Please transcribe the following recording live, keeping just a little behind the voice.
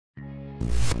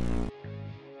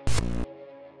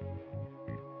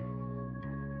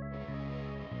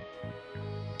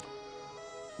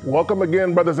Welcome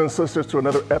again, brothers and sisters, to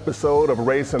another episode of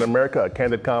Race in America, a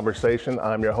candid conversation.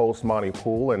 I'm your host, Monte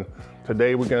Poole, and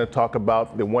today we're going to talk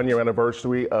about the one-year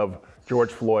anniversary of George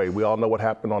Floyd. We all know what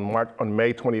happened on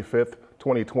May 25th,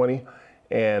 2020,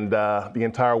 and the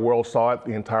entire world saw it,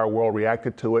 the entire world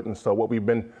reacted to it, and so what we've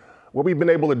been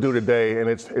able to do today, and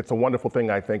it's a wonderful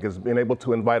thing, I think, is being able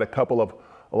to invite a couple of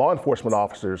law enforcement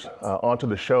officers onto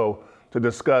the show to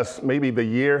discuss maybe the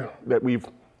year that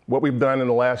what we've done in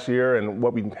the last year and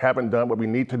what we haven't done, what we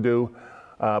need to do,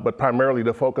 but primarily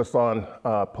to focus on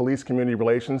police-community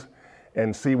relations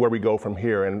and see where we go from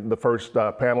here. And the first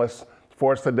panelist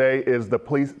for us today is the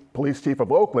police chief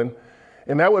of Oakland,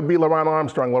 and that would be LeRonne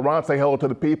Armstrong. LeRonne, say hello to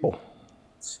the people.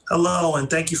 Hello, and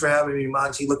thank you for having me,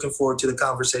 Monty. Looking forward to the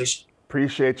conversation.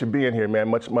 Appreciate you being here, man.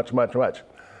 Much.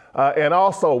 And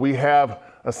also, we have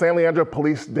a San Leandro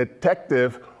Police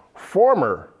detective,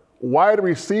 former wide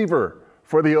receiver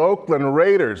for the Oakland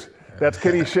Raiders. That's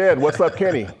Kenny Shedd. What's up,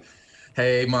 Kenny?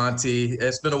 Hey, Monty.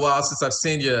 It's been a while since I've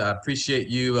seen you. I appreciate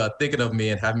you thinking of me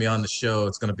and having me on the show.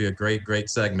 It's going to be a great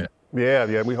segment.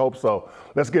 Yeah, we hope so.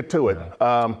 Let's get to it.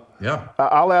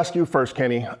 I'll ask you first,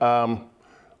 Kenny.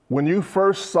 When you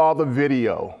first saw the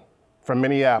video from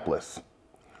Minneapolis,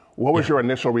 what was your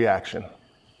initial reaction?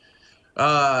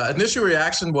 Initial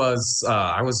reaction was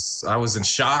I was in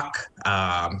shock.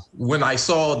 When I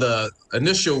saw the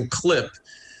initial clip,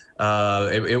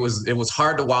 it was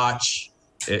hard to watch.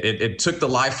 It took the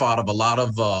life out of a lot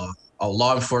of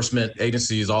law enforcement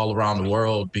agencies all around the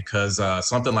world because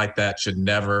something like that should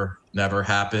never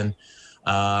happen.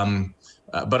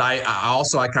 But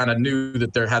I kind of knew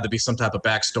that there had to be some type of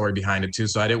backstory behind it too,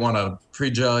 so I didn't want to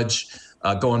prejudge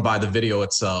going by the video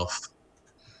itself.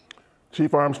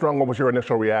 Chief Armstrong, what was your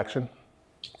initial reaction?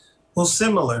 Well,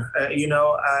 similar.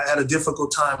 I had a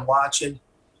difficult time watching.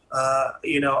 I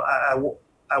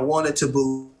wanted to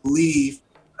believe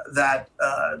that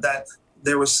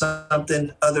there was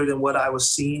something other than what I was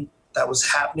seeing that was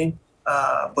happening.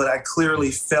 But I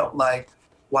clearly felt like,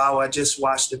 wow, I just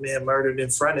watched a man murdered in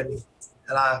front of me.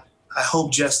 And I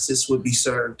hope justice would be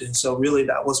served. And so really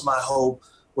that was my hope,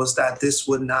 was that this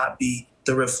would not be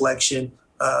the reflection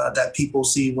that people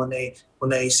see when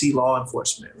they see law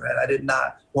enforcement, right? I did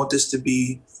not want this to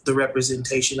be the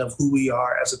representation of who we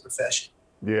are as a profession.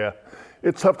 Yeah,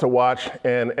 it's tough to watch,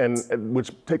 and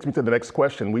which takes me to the next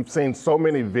question. We've seen so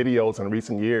many videos in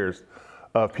recent years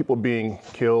of people being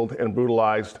killed and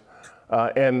brutalized,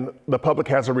 and the public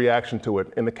has a reaction to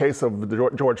it. In the case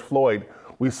of George Floyd,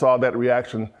 we saw that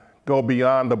reaction go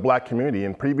beyond the Black community.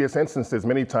 In previous instances,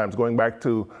 many times, going back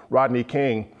to Rodney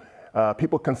King,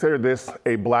 people consider this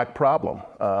a Black problem.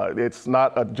 It's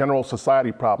not a general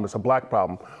society problem, it's a Black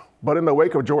problem. But in the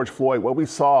wake of George Floyd, what we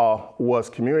saw was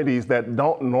communities that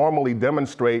don't normally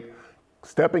demonstrate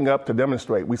stepping up to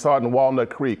demonstrate. We saw it in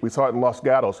Walnut Creek, we saw it in Los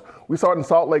Gatos, we saw it in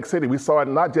Salt Lake City, we saw it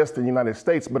not just in the United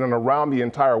States, but in around the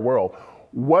entire world.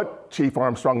 What, Chief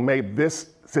Armstrong, made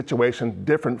this situation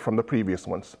different from the previous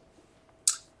ones?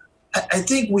 I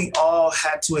think we all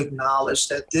had to acknowledge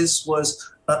that this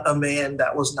was a man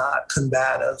that was not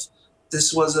combative.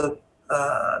 This was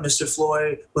Mr.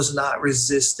 Floyd was not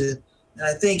resistant. And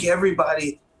I think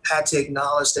everybody had to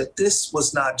acknowledge that this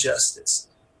was not justice.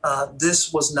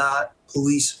 This was not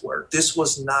police work. This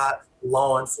was not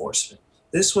law enforcement.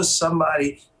 This was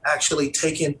somebody actually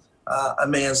taking a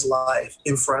man's life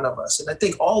in front of us. And I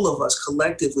think all of us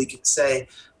collectively can say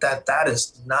that that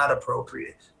is not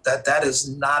appropriate, that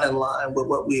is not in line with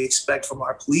what we expect from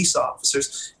our police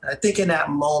officers. And I think in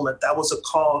that moment, that was a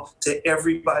call to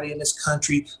everybody in this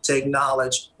country to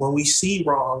acknowledge when we see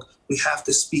wrong, we have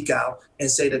to speak out and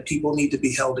say that people need to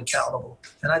be held accountable.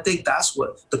 And I think that's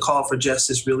what the call for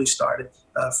justice really started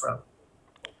from.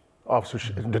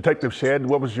 Officer Detective Shedd,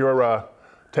 what was your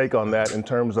take on that in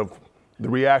terms of the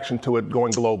reaction to it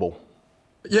going global?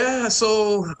 Yeah,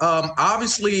 so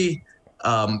obviously,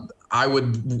 I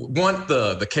would want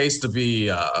the case to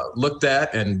be looked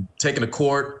at and taken to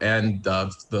court and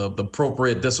the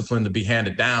appropriate discipline to be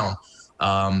handed down.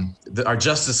 Our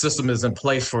justice system is in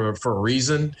place for a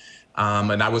reason,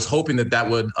 and I was hoping that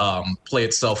would play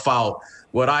itself out.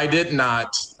 What I did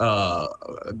not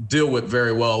deal with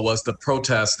very well was the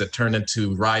protests that turned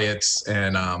into riots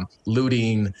and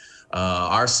looting.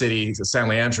 Our city, San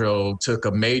Leandro, took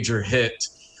a major hit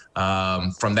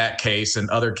from that case and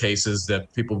other cases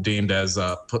that people deemed as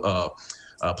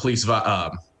police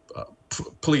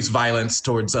violence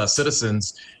towards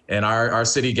citizens, and our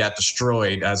city got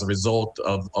destroyed as a result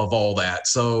of all that.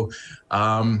 So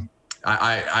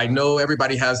I know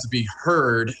everybody has to be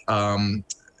heard.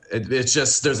 It's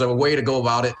just there's a way to go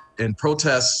about it, and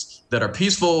protests that are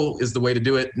peaceful is the way to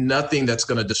do it. Nothing that's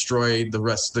going to destroy the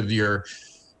rest of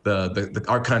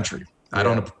our country.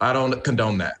 Yeah. I don't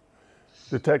condone that.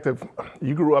 Detective,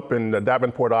 you grew up in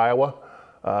Davenport, Iowa,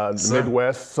 the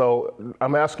Midwest. So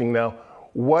I'm asking now,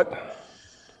 what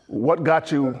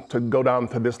got you to go down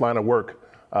to this line of work,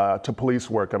 to police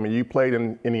work? I mean, you played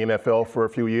in the NFL for a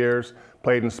few years,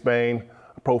 played in Spain,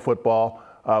 pro football.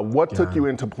 What took you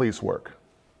into police work?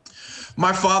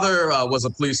 My father was a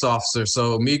police officer,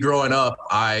 so me growing up,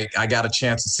 I got a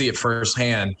chance to see it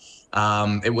firsthand.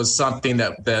 It was something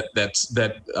that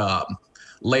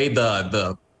laid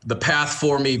the path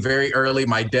for me very early.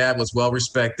 My dad was well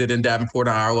respected in Davenport,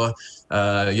 Iowa.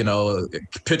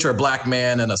 Picture a black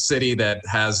man in a city that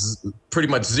has pretty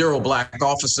much zero black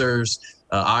officers.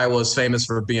 Iowa is famous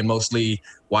for being mostly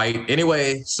white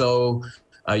anyway, so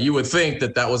you would think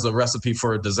that was a recipe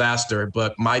for a disaster.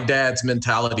 But my dad's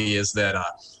mentality is that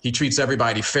he treats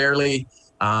everybody fairly.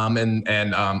 If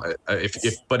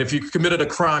you committed a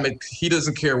crime, he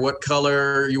doesn't care what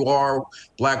color you are,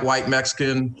 black, white,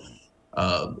 Mexican,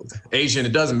 Asian,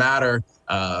 it doesn't matter.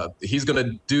 He's going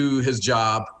to do his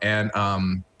job,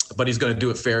 but he's going to do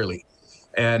it fairly.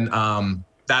 And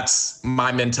that's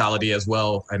my mentality as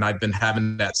well. And I've been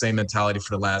having that same mentality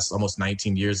for the last almost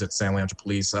 19 years at San Leandro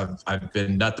Police. I've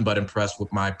been nothing but impressed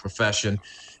with my profession.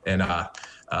 And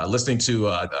listening to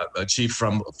a chief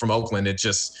from Oakland,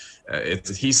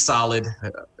 he's solid.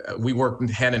 We work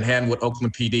hand in hand with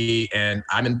Oakland PD, and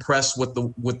I'm impressed with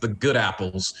the good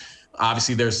apples.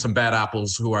 Obviously, there's some bad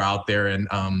apples who are out there, and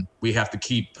we have to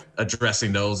keep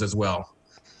addressing those as well.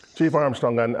 Chief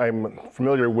Armstrong, I'm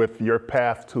familiar with your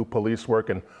path to police work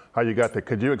and how you got there.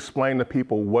 Could you explain to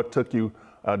people what took you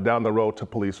down the road to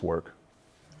police work?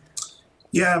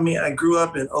 Yeah, I mean, I grew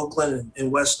up in Oakland,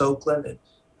 in West Oakland, and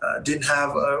didn't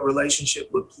have a relationship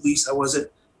with police. I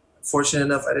wasn't fortunate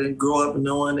enough. I didn't grow up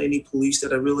knowing any police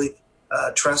that I really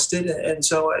trusted. And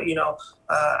so,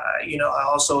 I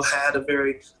also had a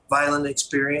very violent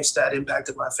experience that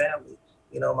impacted my family.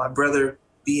 My brother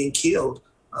being killed.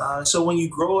 So when you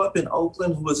grow up in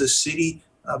Oakland, who was a city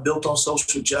built on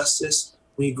social justice,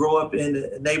 when you grow up in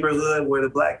a neighborhood where the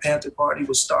Black Panther Party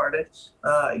was started,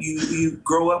 you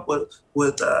grow up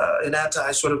with an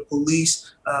anti sort of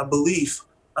police belief.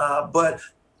 But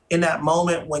in that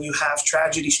moment, when you have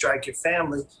tragedy strike your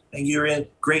family and you're in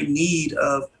great need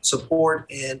of support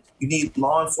and you need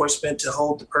law enforcement to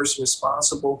hold the person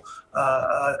responsible,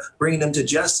 bringing them to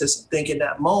justice, I think in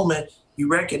that moment, you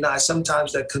recognize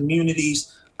sometimes that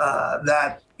communities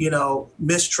that,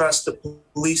 mistrust the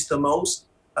police the most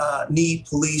need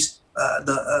police.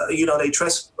 They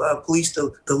trust police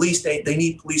the least. They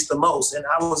need police the most. And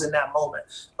I was in that moment.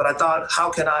 But I thought, how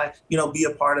can I, be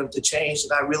a part of the change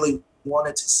that I really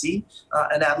wanted to see?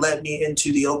 And that led me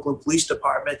into the Oakland Police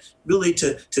Department, really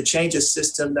to change a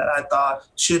system that I thought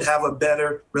should have a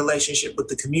better relationship with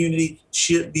the community,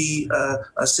 should be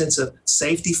a sense of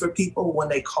safety for people when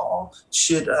they call,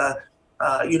 should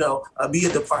be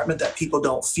a department that people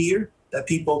don't fear, that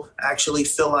people actually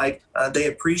feel like they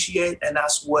appreciate. And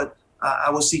that's what I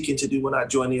was seeking to do when I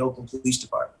joined the Oakland Police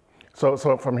Department. So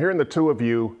from hearing the two of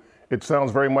you, it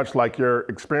sounds very much like your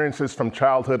experiences from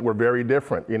childhood were very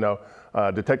different.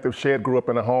 Detective Shedd grew up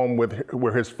in a home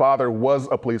where his father was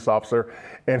a police officer.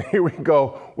 And here we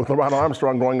go with LeRonne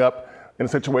Armstrong growing up in a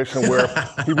situation where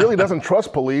he really doesn't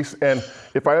trust police. And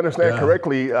if I understand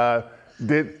correctly,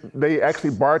 did they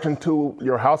actually barge into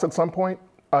your house at some point,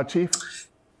 Chief?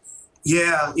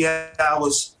 Yeah. I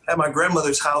was at my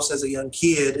grandmother's house as a young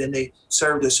kid, and they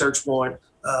served a search warrant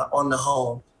on the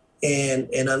home. And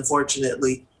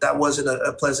unfortunately, that wasn't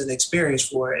a pleasant experience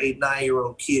for an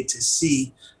 8-9-year-old kid to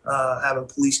see, having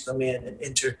police come in and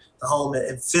enter the home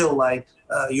and feel like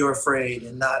you're afraid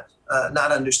and not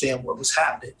understand what was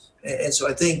happening. And so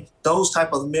I think those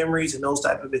type of memories and those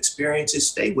type of experiences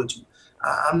stay with you.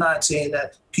 I'm not saying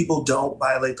that people don't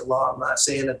violate the law. I'm not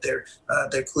saying that there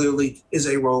clearly is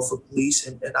a role for police,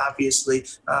 and obviously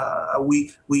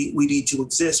we need to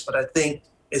exist. But I think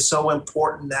it's so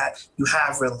important that you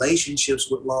have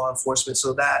relationships with law enforcement,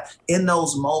 so that in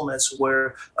those moments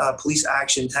where police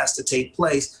action has to take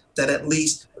place, that at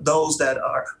least those that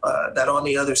are on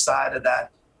the other side of that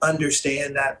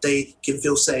understand that they can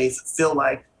feel safe, feel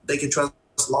like they can trust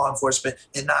law enforcement,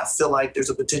 and not feel like there's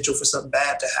a potential for something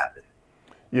bad to happen.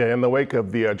 Yeah, in the wake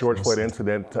of the George Floyd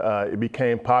incident, it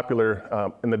became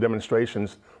popular in the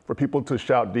demonstrations for people to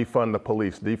shout, defund the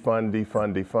police, defund,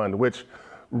 defund, defund, which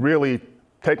really,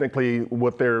 technically,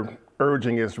 what they're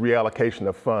urging is reallocation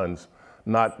of funds,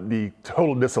 not the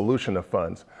total dissolution of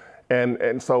funds.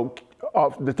 And so,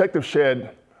 Detective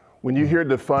Shedd, when you hear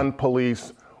defund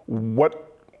police, what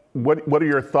are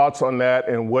your thoughts on that,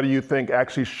 and what do you think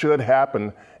actually should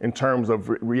happen in terms of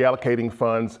reallocating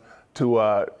funds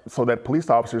to so that police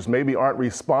officers maybe aren't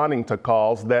responding to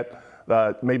calls that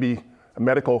maybe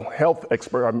medical health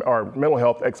expert or mental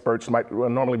health experts might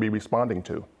normally be responding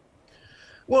to?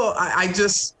 Well,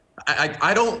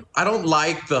 I don't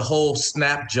like the whole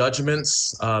snap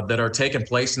judgments that are taking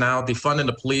place now. Defunding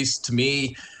the police, to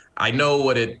me, I know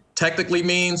what it technically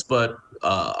means, but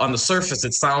on the surface,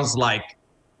 it sounds like,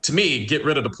 to me, get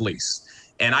rid of the police.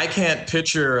 And I can't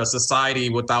picture a society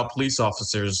without police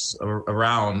officers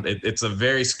around. It's a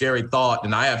very scary thought,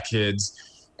 and I have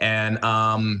kids, and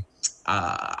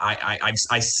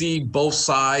I see both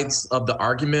sides of the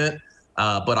argument.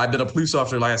 But I've been a police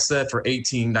officer, like I said, for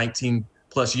 18, 19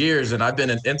 plus years. And I've been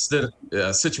in incident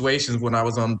situations when I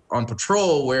was on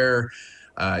patrol where,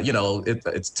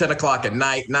 it's 10 o'clock at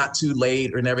night, not too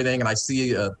late and everything. And I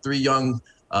see 3 young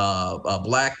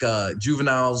black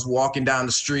juveniles walking down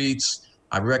the streets.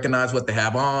 I recognize what they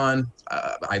have on.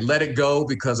 I let it go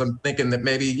because I'm thinking that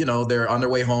maybe, they're on their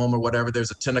way home or whatever.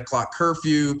 There's a 10 o'clock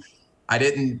curfew. I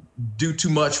didn't do too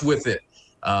much with it.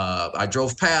 I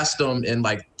drove past them, and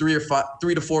like 3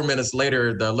 to 4 minutes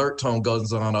later, the alert tone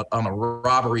goes on a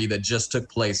robbery that just took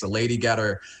place. A lady got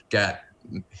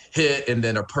hit, and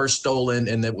then her purse stolen,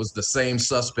 and it was the same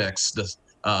suspects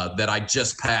that I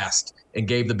just passed and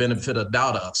gave the benefit of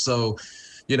doubt of. So,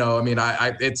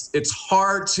 it's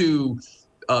hard to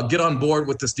get on board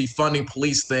with this defunding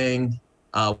police thing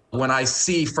when I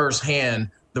see firsthand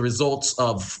the results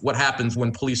of what happens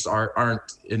when police aren't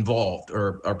involved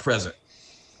or are present.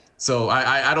 So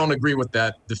I don't agree with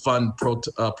that defund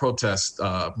protest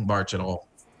march at all.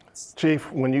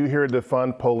 Chief, when you hear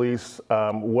defund police,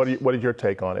 what is your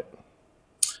take on it?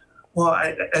 Well,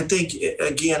 I think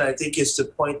it's the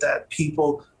point that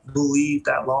people believe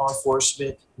that law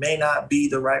enforcement may not be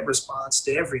the right response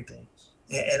to everything.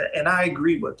 And I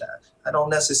agree with that. I don't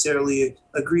necessarily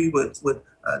agree with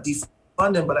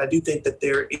defunding, but I do think that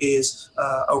there is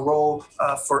a role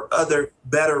for other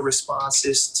better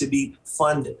responses to be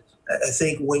funded. I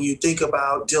think when you think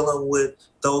about dealing with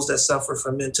those that suffer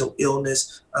from mental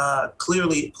illness,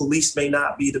 clearly police may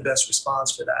not be the best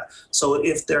response for that. So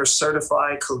if there are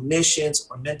certified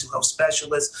clinicians or mental health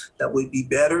specialists that would be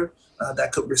better,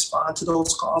 that could respond to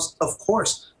those calls, of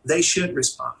course, they should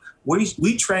respond.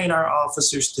 We train our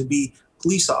officers to be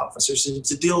police officers and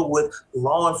to deal with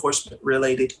law enforcement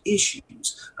related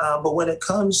issues. But when it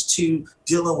comes to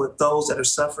dealing with those that are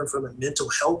suffering from a mental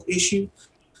health issue,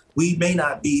 we may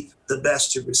not be the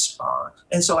best to respond.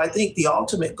 And so I think the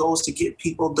ultimate goal is to get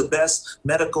people the best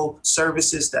medical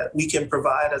services that we can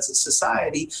provide as a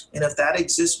society. And if that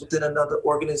exists within another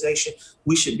organization,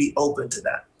 we should be open to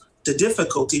that. The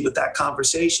difficulty with that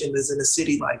conversation is in a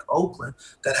city like Oakland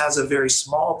that has a very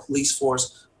small police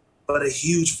force, but a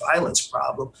huge violence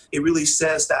problem. It really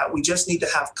says that we just need to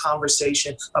have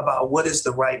conversation about what is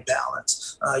the right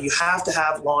balance. You have to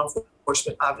have law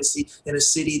enforcement, obviously, in a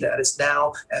city that is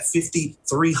now at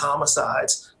 53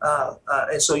 homicides.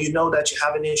 And so you know that you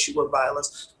have an issue with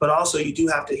violence, but also you do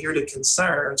have to hear the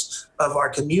concerns of our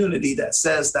community that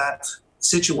says that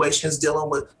situations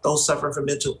dealing with those suffering from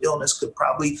mental illness could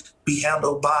probably be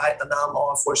handled by a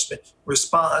non-law enforcement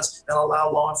response and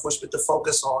allow law enforcement to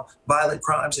focus on violent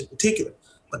crimes in particular.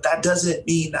 But that doesn't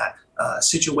mean that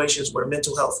situations where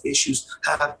mental health issues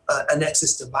have a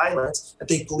nexus to violence, I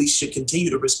think police should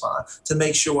continue to respond to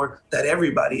make sure that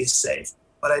everybody is safe.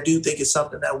 But I do think it's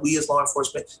something that we as law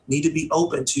enforcement need to be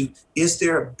open to. Is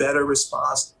there a better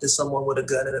response than someone with a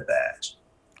gun and a badge?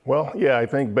 Well, yeah, I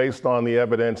think based on the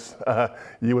evidence,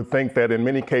 you would think that in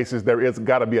many cases there is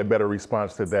got to be a better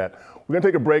response to that. We're going to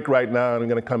take a break right now, and I'm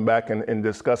going to come back and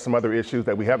discuss some other issues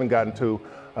that we haven't gotten to.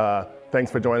 Thanks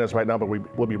for joining us right now, but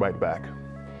we'll be right back.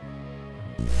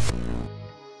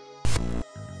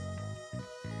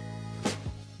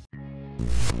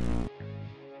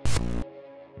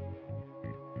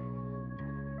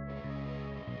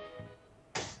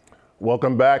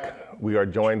 Welcome back. We are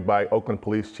joined by Oakland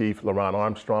Police Chief LeRonne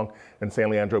Armstrong and San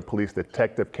Leandro Police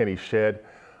Detective Kenny Shedd.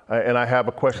 And I have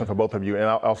a question for both of you, and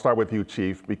I'll start with you,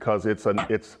 Chief, because it's a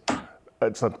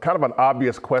kind of an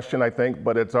obvious question, I think,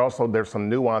 but it's also, there's some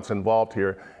nuance involved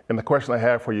here. And the question I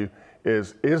have for you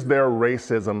is there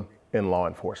racism in law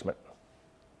enforcement?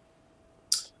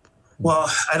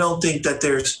 Well, I don't think that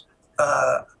there's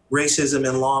racism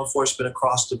in law enforcement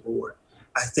across the board.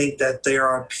 I think that there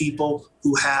are people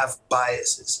who have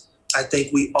biases. I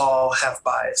think we all have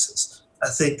biases. I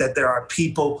think that there are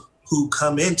people who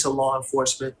come into law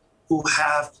enforcement who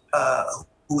have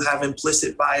who have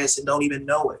implicit bias and don't even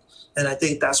know it. And I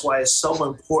think that's why it's so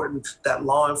important that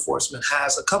law enforcement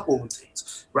has a couple of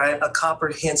things, right? A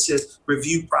comprehensive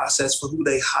review process for who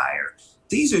they hire.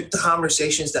 These are the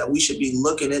conversations that we should be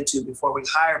looking into before we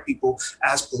hire people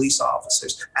as police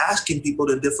officers, asking people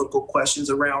the difficult questions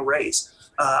around race,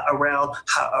 around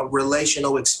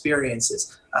relational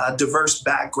experiences, diverse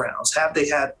backgrounds. Have they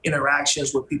had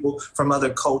interactions with people from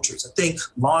other cultures? I think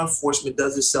law enforcement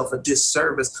does itself a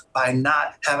disservice by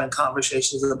not having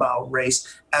conversations about race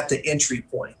at the entry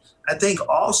point. I think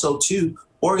also, too,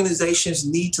 organizations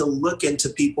need to look into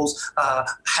people's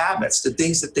habits, the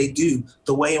things that they do,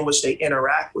 the way in which they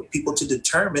interact with people to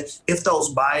determine if those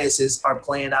biases are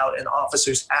playing out in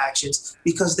officers' actions,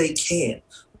 because they can.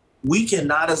 We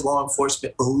cannot, as law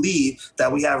enforcement, believe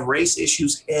that we have race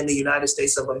issues in the United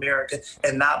States of America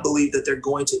and not believe that they're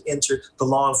going to enter the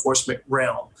law enforcement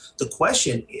realm. The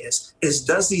question is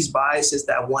does these biases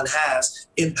that one has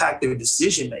impact their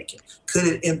decision making? Could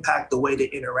it impact the way they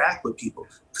interact with people?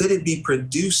 Could it be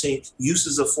producing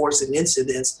uses of force and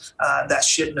incidents that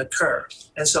shouldn't occur?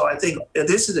 And so I think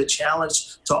this is a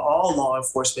challenge to all law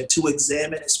enforcement to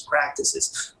examine its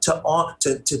practices,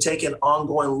 to take in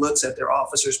ongoing looks at their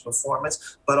officers'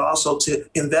 performance, but also to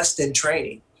invest in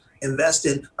training, invest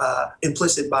in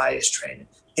implicit bias training,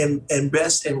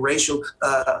 invest in racial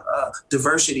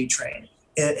diversity training,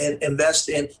 and invest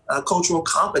in cultural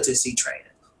competency training.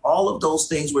 All of those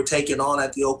things were taken on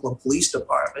at the Oakland Police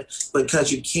Department,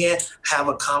 because you can't have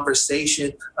a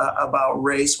conversation about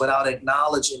race without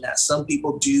acknowledging that some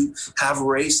people do have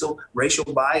racial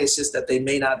biases that they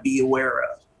may not be aware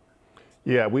of.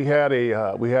 Yeah, we had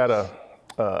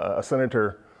a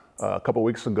senator a couple of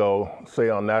weeks ago say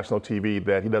on national TV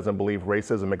that he doesn't believe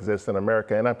racism exists in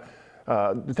America.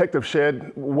 And Detective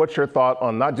Shedd, what's your thought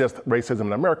on not just racism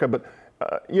in America, but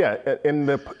in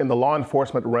the law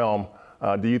enforcement realm?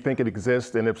 Do you think it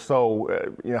exists, and if so,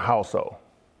 how so?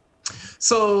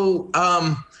 So,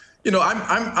 I'm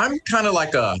kind of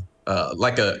like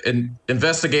an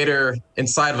investigator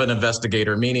inside of an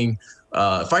investigator. Meaning,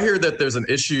 if I hear that there's an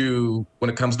issue when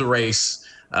it comes to race,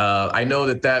 I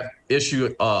know that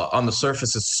issue on the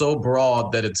surface is so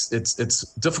broad that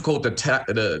it's difficult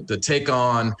to take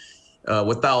on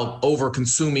without over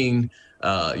consuming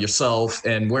yourself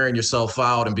and wearing yourself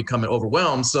out and becoming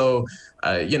overwhelmed. So,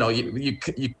 you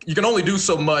can only do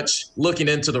so much looking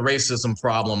into the racism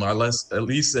problem, or at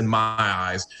least in my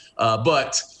eyes.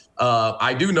 But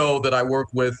I do know that I work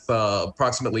with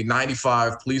approximately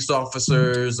 95 police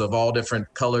officers of all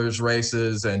different colors,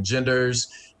 races, and genders.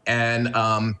 And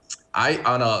I,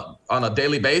 on a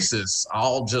daily basis,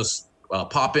 I'll just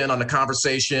pop in on the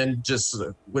conversation, just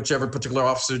whichever particular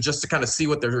officer, just to kind of see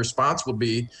what their response will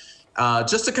be.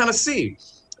 Just to kind of see.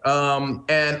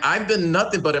 And I've been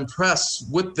nothing but impressed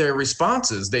with their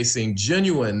responses. They seem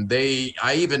genuine.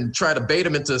 I even try to bait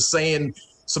them into saying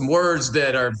some words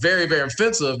that are very, very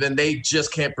offensive, and they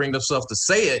just can't bring themselves to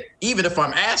say it. Even if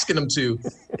I'm asking them to,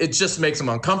 it just makes them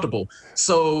uncomfortable.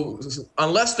 So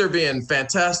unless they're being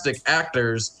fantastic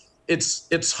actors,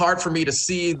 it's hard for me to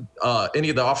see any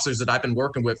of the officers that I've been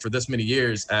working with for this many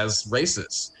years as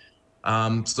racist.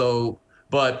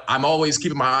 But I'm always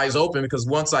keeping my eyes open, because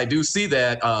once I do see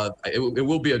that, it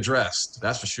will be addressed.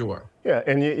 That's for sure. Yeah,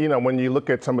 and when you look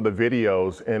at some of the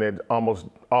videos, and it almost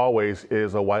always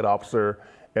is a white officer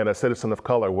and a citizen of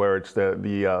color, where it's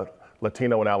the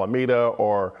Latino in Alameda,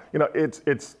 or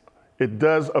it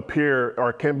does appear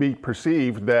or can be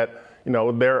perceived that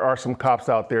there are some cops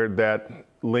out there that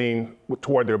lean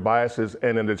toward their biases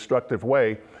in a destructive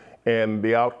way, and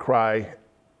the outcry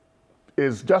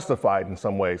is justified in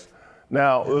some ways.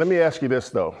 Now, let me ask you this,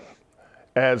 though.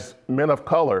 As men of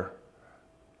color,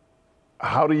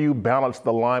 how do you balance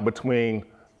the line between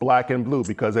black and blue?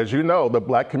 Because as you know, the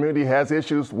black community has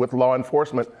issues with law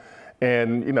enforcement.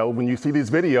 And when you see these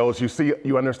videos,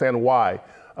 you understand why.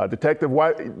 Detective,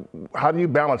 how do you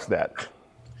balance that?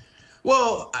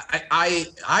 Well,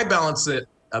 I balance it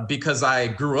because I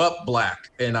grew up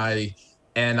black, and I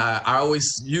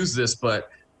always use this, but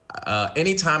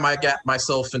anytime I got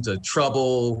myself into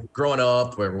trouble growing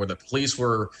up, where the police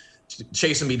were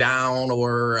chasing me down,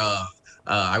 or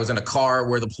I was in a car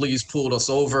where the police pulled us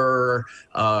over,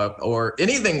 or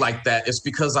anything like that, it's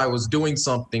because I was doing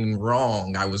something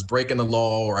wrong. I was breaking the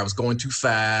law, or I was going too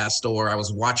fast, or I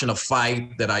was watching a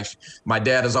fight that my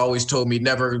dad has always told me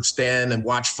never stand and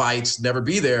watch fights, never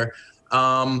be there.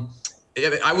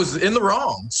 I was in the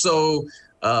wrong. So.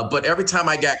 But every time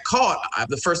I got caught,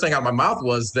 the first thing out of my mouth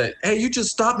was that, hey, you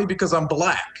just stopped me because I'm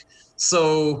black.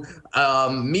 So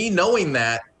me knowing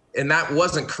that, and that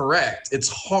wasn't correct, it's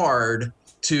hard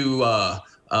to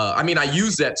I mean, I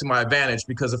use that to my advantage,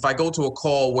 because if I go to a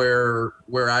call where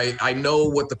I know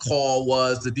what the call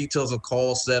was, the details of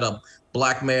call said a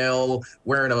black male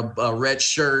wearing a red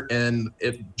shirt and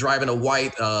driving a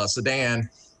white sedan,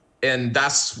 and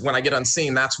that's when I get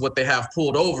unseen, that's what they have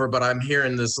pulled over. But I'm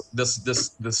hearing this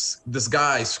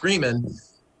guy screaming.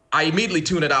 I immediately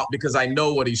tune it out because I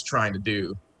know what he's trying to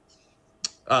do.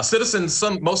 Most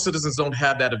citizens don't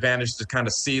have that advantage to kind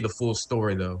of see the full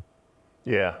story, though.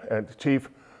 Yeah, and Chief,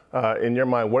 in your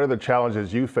mind, what are the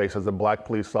challenges you face as a Black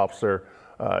police officer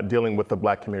dealing with the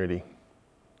Black community?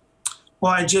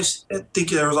 Well, I just think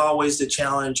there's always the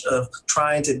challenge of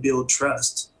trying to build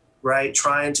trust, right?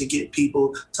 Trying to get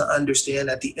people to understand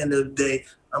at the end of the day,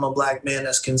 I'm a Black man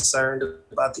that's concerned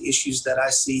about the issues that I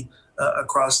see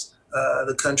across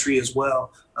the country as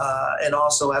well. And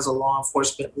also as a law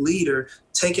enforcement leader,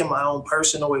 taking my own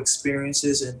personal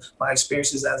experiences and my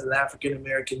experiences as an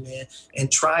African-American man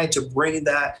and trying to bring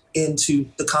that into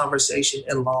the conversation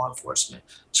in law enforcement,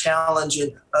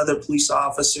 challenging other police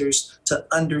officers to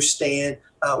understand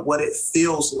what it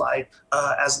feels like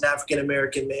as an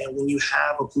African-American man when you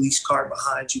have a police car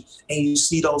behind you and you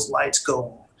see those lights go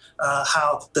on.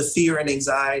 How the fear and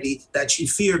anxiety that you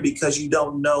fear because you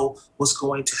don't know what's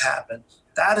going to happen.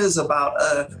 That is about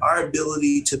our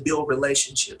ability to build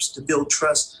relationships, to build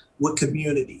trust with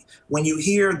community. When you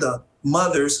hear the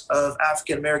mothers of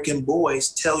African-American boys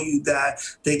tell you that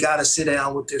they got to sit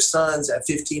down with their sons at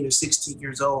 15 or 16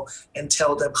 years old and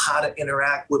tell them how to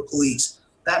interact with police,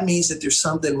 that means that there's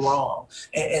something wrong.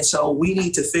 And so we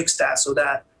need to fix that so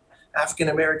that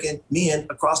African-American men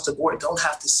across the board don't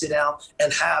have to sit down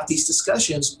and have these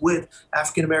discussions with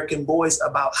African-American boys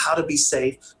about how to be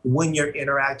safe when you're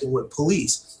interacting with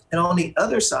police. And on the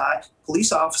other side,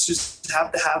 police officers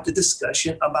have to have the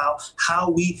discussion about how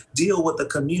we deal with a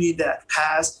community that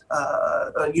has,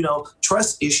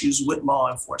 trust issues with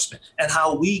law enforcement and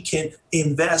how we can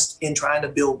invest in trying to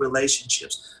build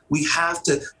relationships. We have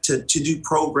to do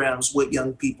programs with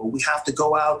young people. We have to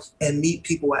go out and meet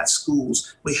people at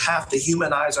schools. We have to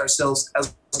humanize ourselves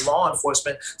as law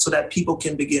enforcement so that people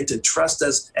can begin to trust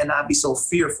us and not be so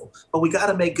fearful. But we got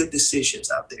to make good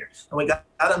decisions out there. And we got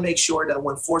to make sure that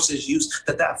when force is used,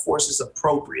 that force is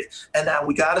appropriate. And that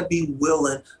we got to be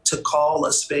willing to call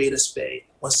a spade a spade.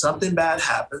 When something bad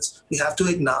happens, we have to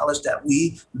acknowledge that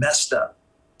we messed up,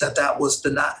 that was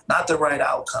not the right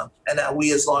outcome, and that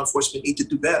we as law enforcement need to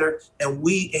do better. And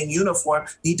we in uniform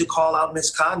need to call out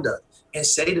misconduct and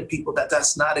say to people that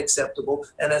that's not acceptable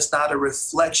and that's not a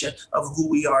reflection of who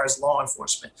we are as law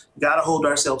enforcement. We got to hold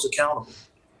ourselves accountable.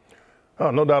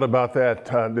 Oh, no doubt about that.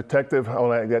 Detective, I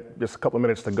only got just a couple of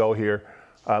minutes to go here.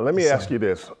 Let me ask you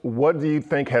this. What do you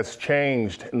think has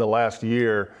changed in the last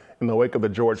year in the wake of the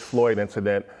George Floyd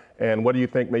incident, and what do you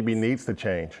think maybe needs to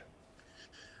change?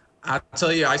 I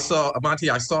tell you, Monte,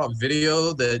 I saw a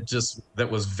video that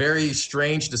was very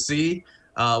strange to see.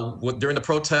 During the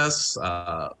protests,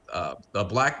 a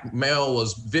black male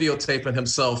was videotaping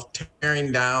himself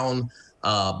tearing down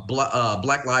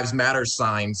Black Lives Matter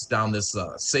signs down this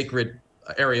sacred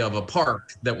area of a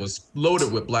park that was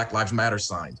loaded with Black Lives Matter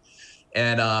signs.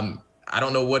 And I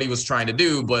don't know what he was trying to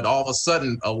do, but all of a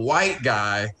sudden, a white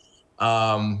guy,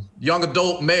 young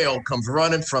adult male, comes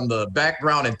running from the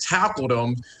background and tackled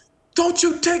him. "Don't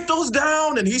you take those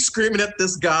down!" And he's screaming at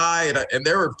this guy, and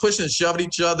they were pushing and shoving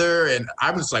each other. And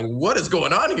I was like, "What is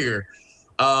going on here?"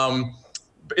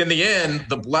 In the end,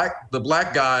 the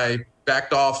black guy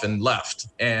backed off and left,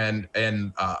 and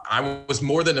I was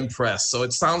more than impressed. So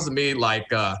it sounds to me like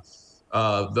the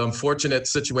unfortunate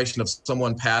situation of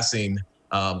someone passing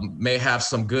may have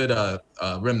some good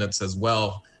remnants as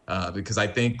well. Because I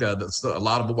think a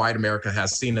lot of white America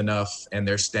has seen enough, and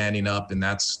they're standing up, and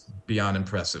that's beyond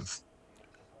impressive.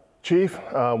 Chief,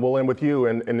 we'll end with you.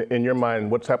 In your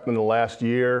mind, what's happened in the last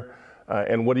year,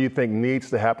 and what do you think needs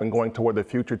to happen going toward the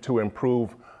future to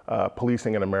improve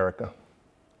policing in America?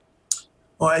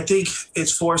 Well, I think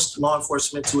it's forced law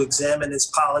enforcement to examine its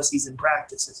policies and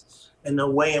practices and the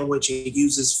way in which it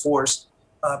uses force,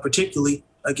 particularly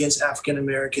against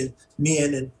African-American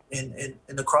men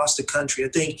and across the country. I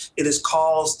think it has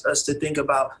caused us to think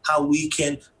about how we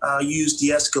can use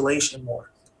de-escalation more,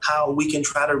 how we can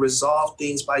try to resolve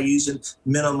things by using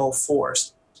minimal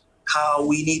force, how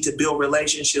we need to build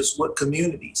relationships with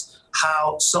communities,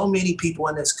 how so many people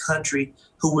in this country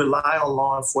who rely on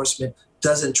law enforcement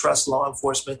doesn't trust law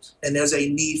enforcement, and there's a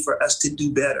need for us to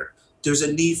do better. There's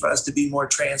a need for us to be more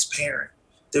transparent.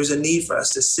 There's a need for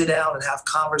us to sit down and have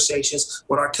conversations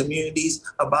with our communities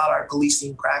about our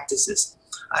policing practices.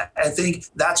 I think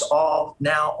that's all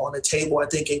now on the table. I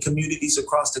think in communities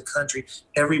across the country,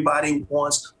 everybody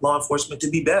wants law enforcement to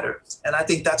be better. And I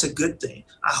think that's a good thing.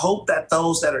 I hope that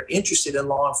those that are interested in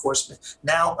law enforcement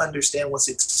now understand what's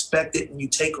expected when you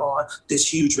take on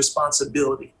this huge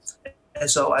responsibility. And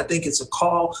so I think it's a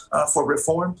call for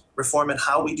reform in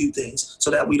how we do things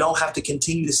so that we don't have to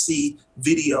continue to see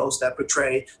videos that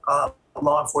portray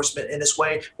law enforcement in this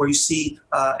way, where you see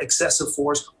excessive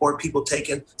force or people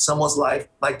taking someone's life,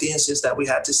 like the instance that we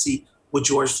had to see with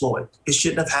George Floyd. It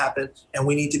shouldn't have happened, and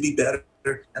we need to be better.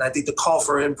 And I think the call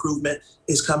for improvement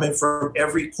is coming from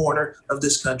every corner of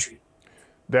this country.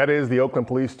 That is the Oakland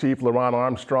Police Chief, LeRonne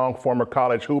Armstrong, former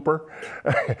college hooper.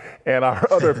 And our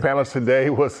other panelist today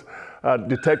was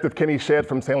Detective Kenny Shedd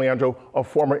from San Leandro, a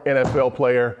former NFL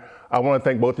player. I want to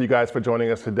thank both of you guys for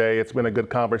joining us today. It's been a good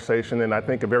conversation, and I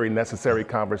think a very necessary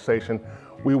conversation.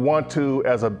 We want to,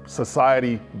 as a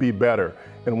society, be better.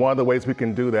 And one of the ways we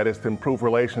can do that is to improve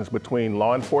relations between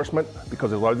law enforcement,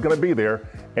 because there's always going to be there,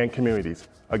 and communities.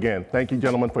 Again, thank you,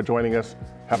 gentlemen, for joining us.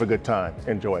 Have a good time.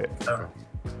 Enjoy it.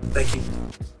 Thank you.